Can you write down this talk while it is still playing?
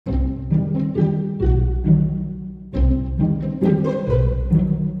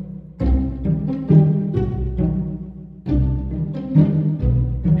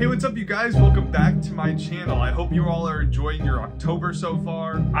my channel. I hope you all are enjoying your October so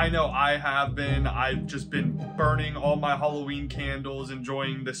far. I know I have been. I've just been burning all my Halloween candles,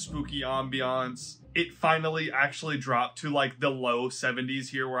 enjoying the spooky ambiance. It finally actually dropped to like the low 70s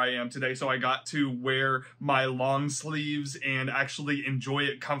here where I am today, so I got to wear my long sleeves and actually enjoy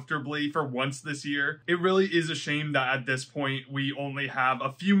it comfortably for once this year. It really is a shame that at this point we only have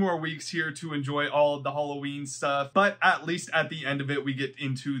a few more weeks here to enjoy all of the Halloween stuff, but at least at the end of it we get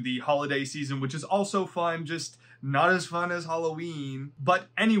into the holiday season, which is also fun, just not as fun as Halloween. But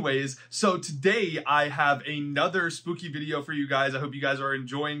anyways, so today I have another spooky video for you guys. I hope you guys are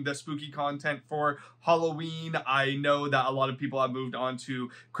enjoying the spooky content for Halloween. I know that a lot of people have moved on to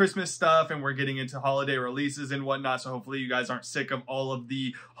Christmas stuff and we're getting into holiday releases and whatnot, so hopefully you guys aren't sick of all of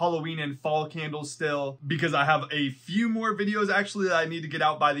the Halloween and fall candles still, because I have a few more videos actually that I need to get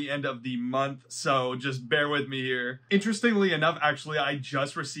out by the end of the month, so just bear with me here. Interestingly enough, actually, I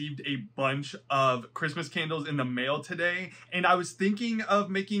just received a bunch of Christmas candles in the mail today, and I was thinking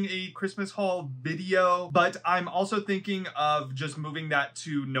of making a Christmas haul video, but I'm also thinking of just moving that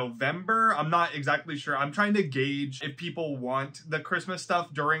to November. I'm not exactly sure. I'm trying to gauge if people want the Christmas stuff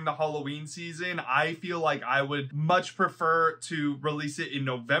during the Halloween season. I feel like I would much prefer to release it in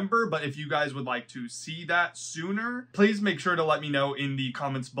November, but if you guys would like to see that sooner, please make sure to let me know in the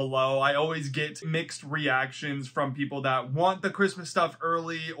comments below. I always get mixed reactions from people that want the Christmas stuff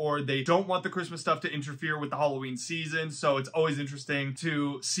early, or they don't want the Christmas stuff to interfere with the Halloween season, so it's always interesting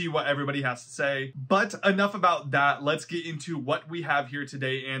to see what everybody has to say. But enough about that, let's get into what we have here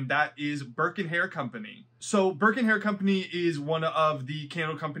today, and that is Burke and Hare Company. So Burke and Hare Company is one of the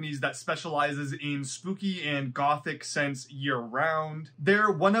candle companies that specializes in spooky and gothic scents year-round.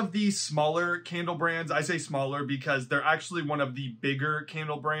 They're one of the smaller candle brands. I say smaller because they're actually one of the bigger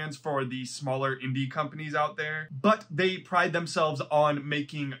candle brands for the smaller indie companies out there. But they pride themselves on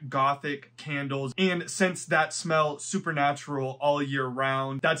making gothic candles and scents that smell supernatural all year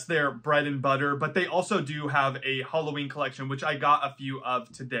round. That's their bread and butter. But they also do have a Halloween collection, which I got a few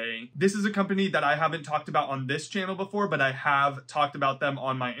of today. This is a company that I haven't talked about on this channel before, but I have talked about them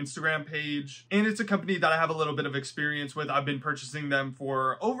on my Instagram page, and it's a company that I have a little bit of experience with. I've been purchasing them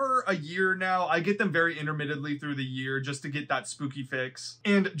for over a year now. I get them very intermittently through the year just to get that spooky fix,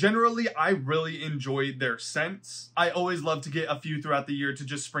 and generally I really enjoy their scents. I always love to get a few throughout the year to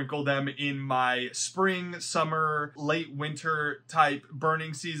just sprinkle them in my spring, summer, late winter type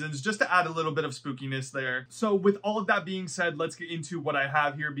burning seasons, just to add a little bit of spookiness there. So with all of that being said, let's get into what I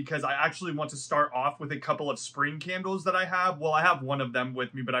have here, because I actually want to start off with a couple of spring candles that I have. Well, I have one of them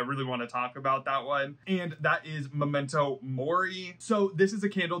with me, but I really want to talk about that one, and that is Memento Mori. So this is a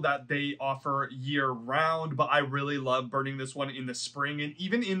candle that they offer year round, but I really love burning this one in the spring and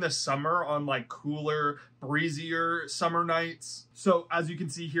even in the summer on like cooler, breezier summer nights. So as you can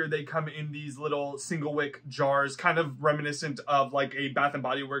see here, they come in these little single wick jars, kind of reminiscent of like a Bath &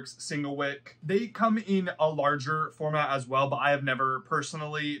 Body Works single wick. They come in a larger format as well, but I have never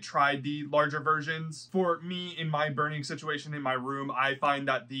personally tried the larger versions. For me, in my burning situation in my room, I find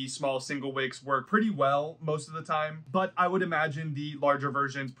that the small single wicks work pretty well most of the time, but I would imagine the larger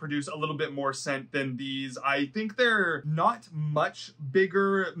versions produce a little bit more scent than these. I think they're not much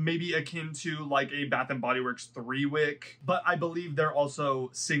bigger, maybe akin to like a Bath & Body Works 3-wick, but I believe they're also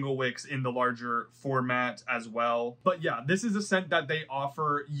single wicks in the larger format as well. But yeah, this is a scent that they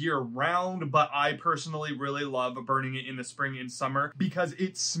offer year round, but I personally really love burning it in the spring and summer because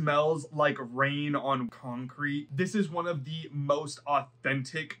it smells like rain on concrete. This is one of the most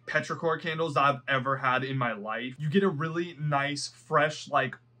authentic petrichor candles I've ever had in my life. You get a really nice, fresh,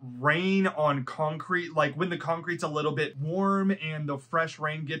 like rain on concrete, like when the concrete's a little bit warm and the fresh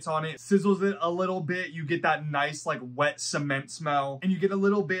rain gets on it, sizzles it a little bit, you get that nice like wet cement smell, and you get a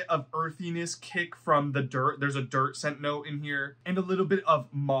little bit of earthiness kick from the dirt. There's a dirt scent note in here and a little bit of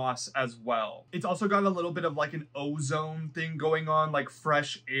moss as well. It's also got a little bit of like an ozone thing going on, like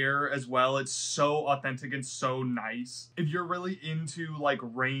fresh air as well. It's so authentic and so nice. If you're really into like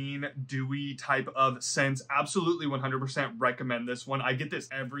rain, dewy type of scents, absolutely 100% recommend this one. I get this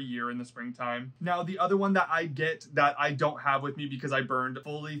every year in the springtime. Now, the other one that I get that I don't have with me because I burned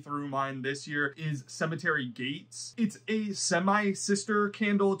fully through mine this year is Cemetery Gates. It's a semi-sister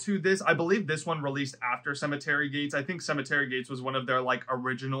candle to this. I believe this one released after Cemetery Gates. I think Cemetery Gates was one of their like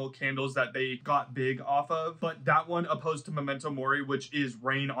original candles that they got big off of, but that one, opposed to Memento Mori, which is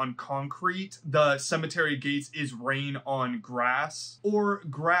rain on concrete, the Cemetery Gates is rain on grass, or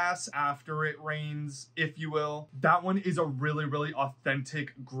grass after it rains, if you will. That one is a really, really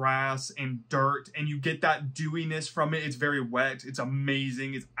authentic grass and dirt, and you get that dewiness from it. It's very wet. It's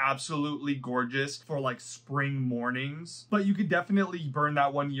amazing. It's absolutely gorgeous for like spring mornings, but you could definitely burn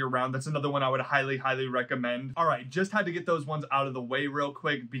that one year round. That's another one I would highly recommend. All right, just had to get those ones out of the way real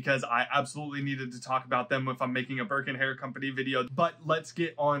quick because I absolutely needed to talk about them if I'm making a Burke and Hare Company video. But let's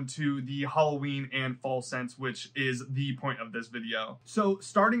get on to the Halloween and fall scents, which is the point of this video. So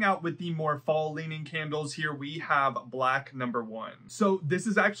starting out with the more fall leaning candles here, we have Black No. 1. So this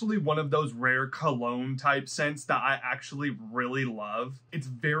is actually one of those rare cologne type scents that I actually really love. It's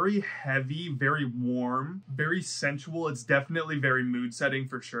very heavy, very warm, very sensual. It's definitely very mood setting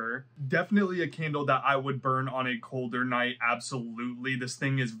for sure. Definitely a candle that I would burn on a colder night. Absolutely. This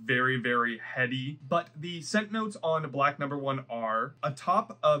thing is very heady. But the scent notes on Black No. 1 are a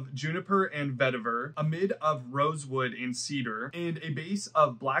top of juniper and vetiver, a mid of rosewood and cedar, and a base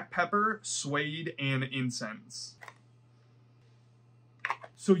of black pepper, suede, and incense.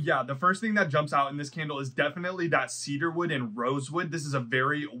 So yeah, the first thing that jumps out in this candle is definitely that cedarwood and rosewood. This is a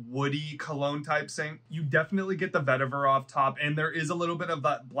very woody cologne type scent. You definitely get the vetiver off top, and there is a little bit of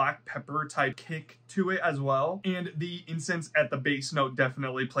that black pepper type kick to it as well. And the incense at the base note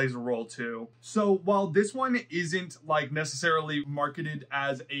definitely plays a role too. So while this one isn't like necessarily marketed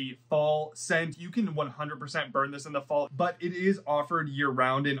as a fall scent, you can 100% burn this in the fall, but it is offered year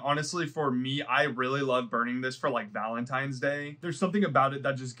round. And honestly, for me, I really love burning this for like Valentine's Day. There's something about it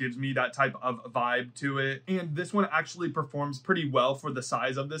that just gives me that type of vibe to it. And this one actually performs pretty well for the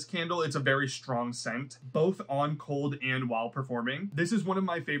size of this candle. It's a very strong scent, both on cold and while performing. This is one of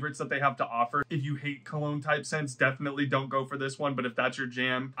my favorites that they have to offer. If you hate cologne type scents, definitely don't go for this one, but if that's your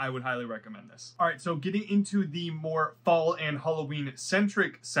jam, I would highly recommend this. All right, so getting into the more fall and Halloween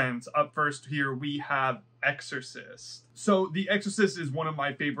centric scents, up first here we have Exorcist. So The Exorcist is one of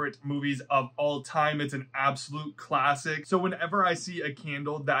my favorite movies of all time. It's an absolute classic. So whenever I see a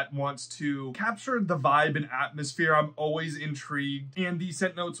candle that wants to capture the vibe and atmosphere, I'm always intrigued. And the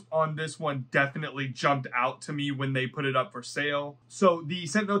scent notes on this one definitely jumped out to me when they put it up for sale. So the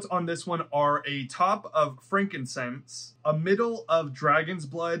scent notes on this one are a top of frankincense, a middle of dragon's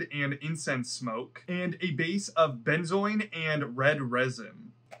blood and incense smoke, and a base of benzoin and red resin.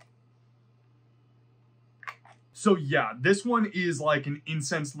 So yeah, this one is like an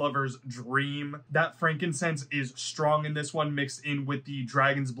incense lover's dream. That frankincense is strong in this one, mixed in with the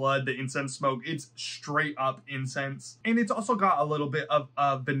dragon's blood, the incense smoke. It's straight up incense. And it's also got a little bit of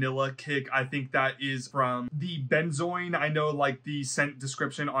a vanilla kick. I think that is from the benzoin. I know like the scent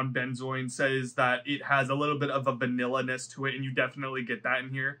description on benzoin says that it has a little bit of a vanilla-ness to it, and you definitely get that in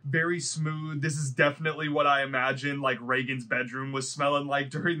here. Very smooth. This is definitely what I imagine like Reagan's bedroom was smelling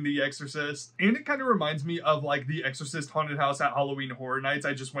like during The Exorcist. And it kind of reminds me of like the Exorcist haunted house at Halloween Horror Nights.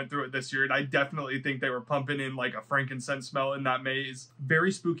 I just went through it this year, and I definitely think they were pumping in like a frankincense smell in that maze.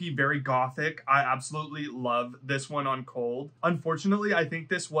 Very spooky, very gothic. I absolutely love this one on cold. Unfortunately, I think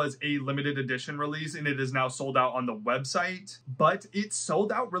this was a limited edition release, and it is now sold out on the website, but it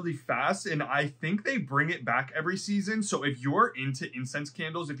sold out really fast, and I think they bring it back every season. So if you're into incense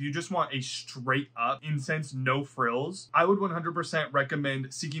candles, if you just want a straight up incense, no frills, I would 100%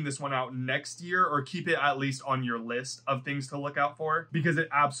 recommend seeking this one out next year, or keep it at least on your list of things to look out for, because it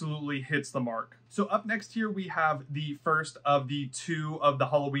absolutely hits the mark. So up next here we have the first of the two of the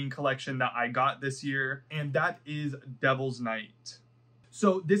Halloween collection that I got this year, and that is Devil's Night.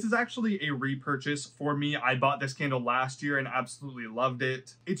 So this is actually a repurchase for me. I bought this candle last year and absolutely loved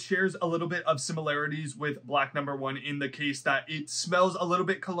it. It shares a little bit of similarities with Black No. 1 in the case that it smells a little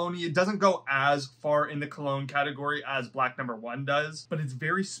bit cologne-y. It doesn't go as far in the cologne category as Black No. 1 does, but it's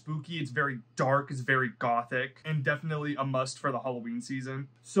very spooky, it's very dark, it's very gothic, and definitely a must for the Halloween season.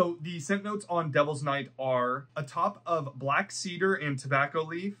 So the scent notes on Devil's Night are a top of black cedar and tobacco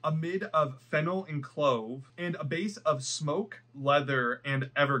leaf, a mid of fennel and clove, and a base of smoke, leather,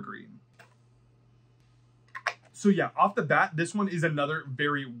 and evergreen. So yeah, off the bat, this one is another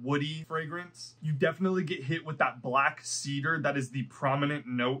very woody fragrance. You definitely get hit with that black cedar that is the prominent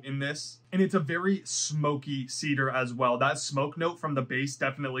note in this. And it's a very smoky cedar as well. That smoke note from the base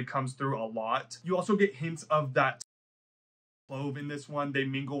definitely comes through a lot. You also get hints of that clove in this one. They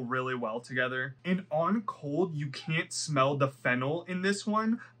mingle really well together. And on cold, you can't smell the fennel in this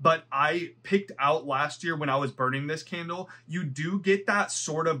one, but I picked out last year when I was burning this candle, you do get that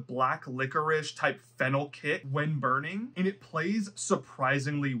sort of black licorice type fennel kick when burning, and it plays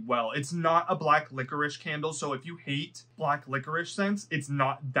surprisingly well. It's not a black licorice candle, so if you hate black licorice scents. It's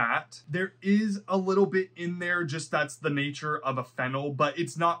not that. There is a little bit in there, just that's the nature of a fennel, but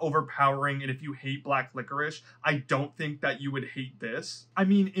it's not overpowering. And if you hate black licorice, I don't think that you would hate this. I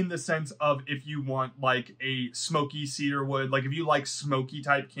mean, in the sense of if you want like a smoky cedar wood, like if you like smoky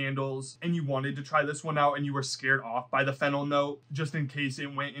type candles and you wanted to try this one out and you were scared off by the fennel note, just in case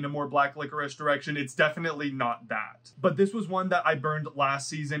it went in a more black licorice direction, it's definitely not that. But this was one that I burned last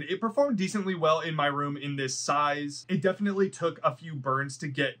season. It performed decently well in my room in this size. It definitely took a few burns to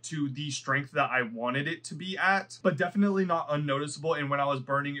get to the strength that I wanted it to be at, but definitely not unnoticeable. And when I was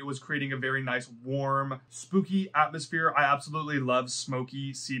burning, it was creating a very nice, warm, spooky atmosphere. I absolutely love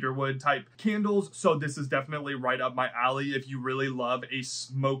smoky cedarwood type candles, so this is definitely right up my alley. If you really love a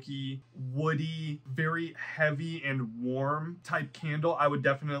smoky, woody, very heavy and warm type candle, I would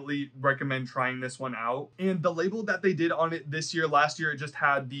definitely recommend trying this one out. And the label that they did on it this year, last year, it just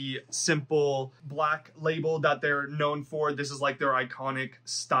had the simple black label that they're known for. This is like their iconic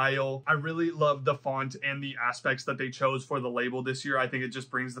style. I really love the font and the aspects that they chose for the label this year. I think it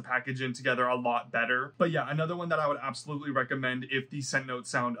just brings the packaging together a lot better. But yeah, another one that I would absolutely recommend if the scent notes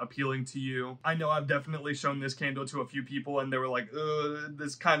sound appealing to you. I know I've definitely shown this candle to a few people and they were like,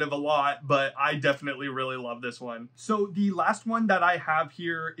 this kind of a lot, but I definitely really love this one. So the last one that I have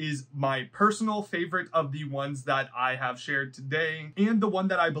here is my personal favorite of the ones that I have shared today, and the one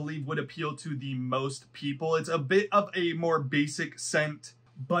that I believe would appeal to the most people. It's a bit of a more basic scent,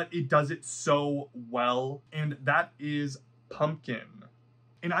 but it does it so well, and that is pumpkin.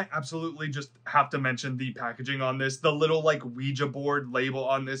 And I absolutely just have to mention the packaging on this. The little like Ouija board label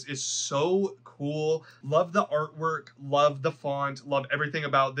on this is so cool. Love the artwork, love the font, love everything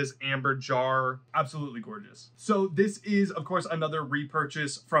about this amber jar. Absolutely gorgeous. So this is, of course, another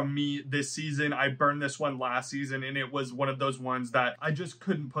repurchase from me this season. I burned this one last season and it was one of those ones that I just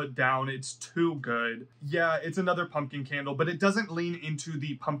couldn't put down. It's too good. Yeah, it's another pumpkin candle, but it doesn't lean into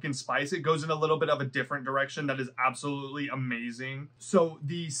the pumpkin spice. It goes in a little bit of a different direction that is absolutely amazing. So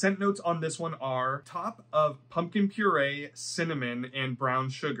the scent notes on this one are top of pumpkin puree, cinnamon, and brown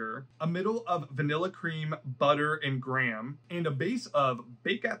sugar, a middle of vanilla cream, butter, and graham, and a base of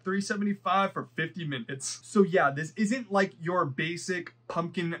bake at 375 for 50 minutes. So yeah, this isn't like your basic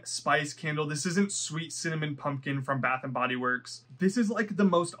pumpkin spice candle. This isn't sweet cinnamon pumpkin from Bath and Body Works. This is like the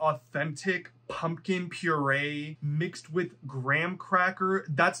most authentic pumpkin puree mixed with graham cracker.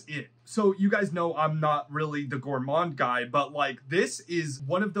 That's it. So you guys know I'm not really the gourmand guy, but like this is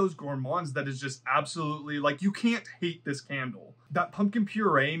one of those gourmands that is just absolutely like, you can't hate this candle. That pumpkin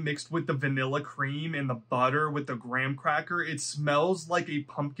puree mixed with the vanilla cream and the butter with the graham cracker, it smells like a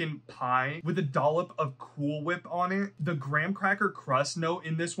pumpkin pie with a dollop of Cool Whip on it. The graham cracker crust note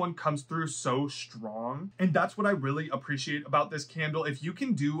in this one comes through so strong, and that's what I really appreciate about this candle. If you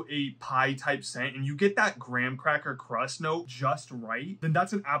can do a pie type scent and you get that graham cracker crust note just right, then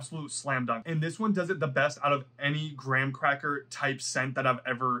that's an absolute slam dunk. And this one does it the best out of any graham cracker type scent that I've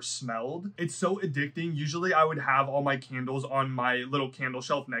ever smelled. It's so addicting. Usually I would have all my candles on my little candle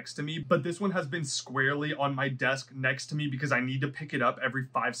shelf next to me, but this one has been squarely on my desk next to me because I need to pick it up every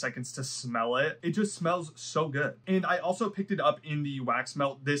 5 seconds to smell it. It just smells so good. And I also picked it up in the wax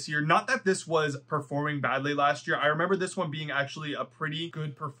melt this year. Not that this was performing badly last year. I remember this one being actually a pretty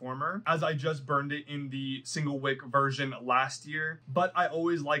good performer, as I just burned it in the single wick version last year, but I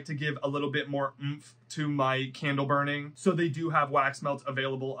always like to give a little bit more oomph to my candle burning. So they do have wax melts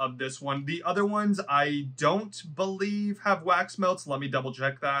available of this one. The other ones I don't believe have wax melts. Let me double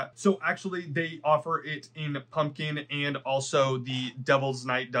check that. So actually they offer it in pumpkin, and also the Devil's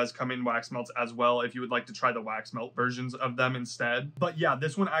Night does come in wax melts as well if you would like to try the wax melt versions of them instead. But yeah,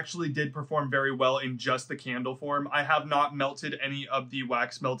 this one actually did perform very well in just the candle form. I have not melted any of the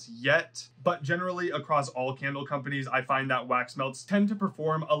wax melts yet, but generally across all candle companies, I find that wax melts tend to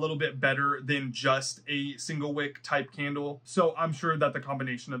perform a little bit better than just a single wick type candle. So I'm sure that the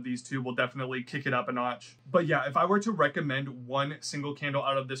combination of these two will definitely kick it up a notch. But yeah, if I were to recommend one single candle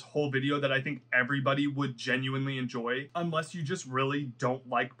out of this whole video that I think everybody would genuinely enjoy, unless you just really don't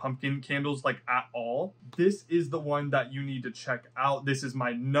like pumpkin candles like at all, this is the one that you need to check out. This is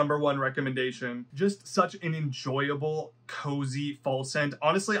my #1 recommendation. Just such an enjoyable, cozy fall scent.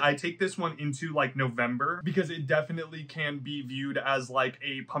 Honestly, I take this one into like November because it definitely can be viewed as like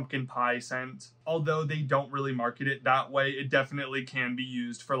a pumpkin pie scent. Although they don't really market it that way, it definitely can be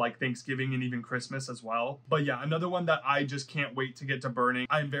used for like Thanksgiving and even Christmas as well. But yeah, another one that I just can't wait to get to burning.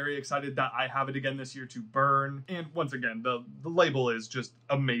 I'm very excited that I have it again this year to burn. And once again, the label is just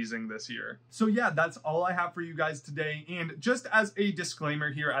amazing this year. So yeah, that's all I have for you guys today. And just as a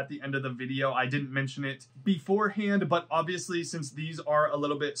disclaimer here at the end of the video, I didn't mention it beforehand, but obviously, since these are a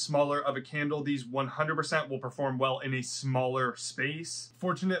little bit smaller of a candle, these 100% will perform well in a smaller space.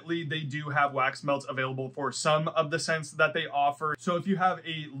 Fortunately, they do have wax melts available for some of the scents that they offer. So if you have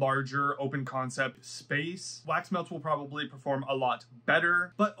a larger open concept space, wax melts will probably perform a lot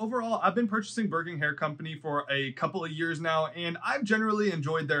better. But overall, I've been purchasing Burke and Hare Company for a couple of years now, and I've generally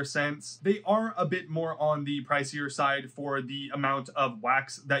enjoyed their scents. They are a bit more on the pricier side for the amount of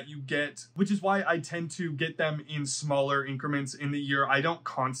wax that you get, which is why I tend to get them in smaller increments in the year. I don't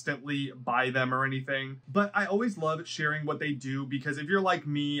constantly buy them or anything, but I always love sharing what they do, because if you're like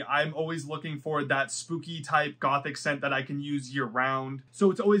me, I'm always looking for that spooky type Gothic scent that I can use year round.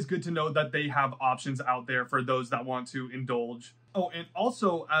 So it's always good to know that they have options out there for those that want to indulge. Oh, and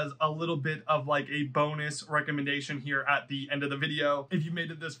also as a little bit of like a bonus recommendation here at the end of the video, if you made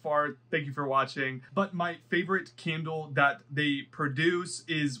it this far, thank you for watching. But my favorite candle that they produce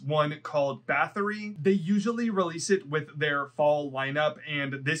is one called Bathory. They usually release it with their fall lineup,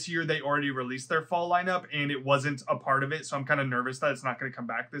 and this year they already released their fall lineup and it wasn't a part of it, so I'm kind of nervous that it's not going to come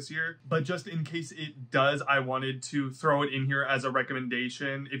back this year. But just in case it does, I wanted to throw it in here as a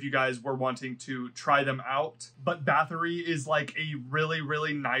recommendation if you guys were wanting to try them out. But Bathory is like a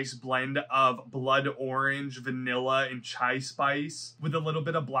really nice blend of blood orange, vanilla, and chai spice with a little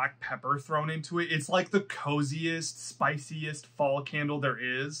bit of black pepper thrown into it. It's like the coziest, spiciest fall candle there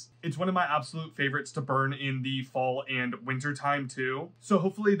is. It's one of my absolute favorites to burn in the fall and winter time too. So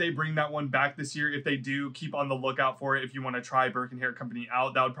hopefully they bring that one back this year. If they do, keep on the lookout for it if you want to try Burke and Hare Company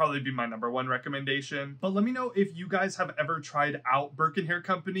out. That would probably be my #1 recommendation. But let me know if you guys have ever tried out Burke and Hare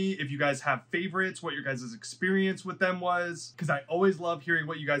Company, if you guys have favorites, what your guys' experience with them was, because I always love hearing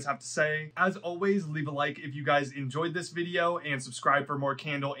what you guys have to say. As always, leave a like if you guys enjoyed this video, and subscribe for more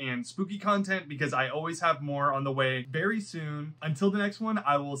candle and spooky content, because I always have more on the way very soon. Until the next one,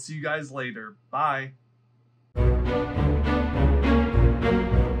 I will see you guys later. Bye.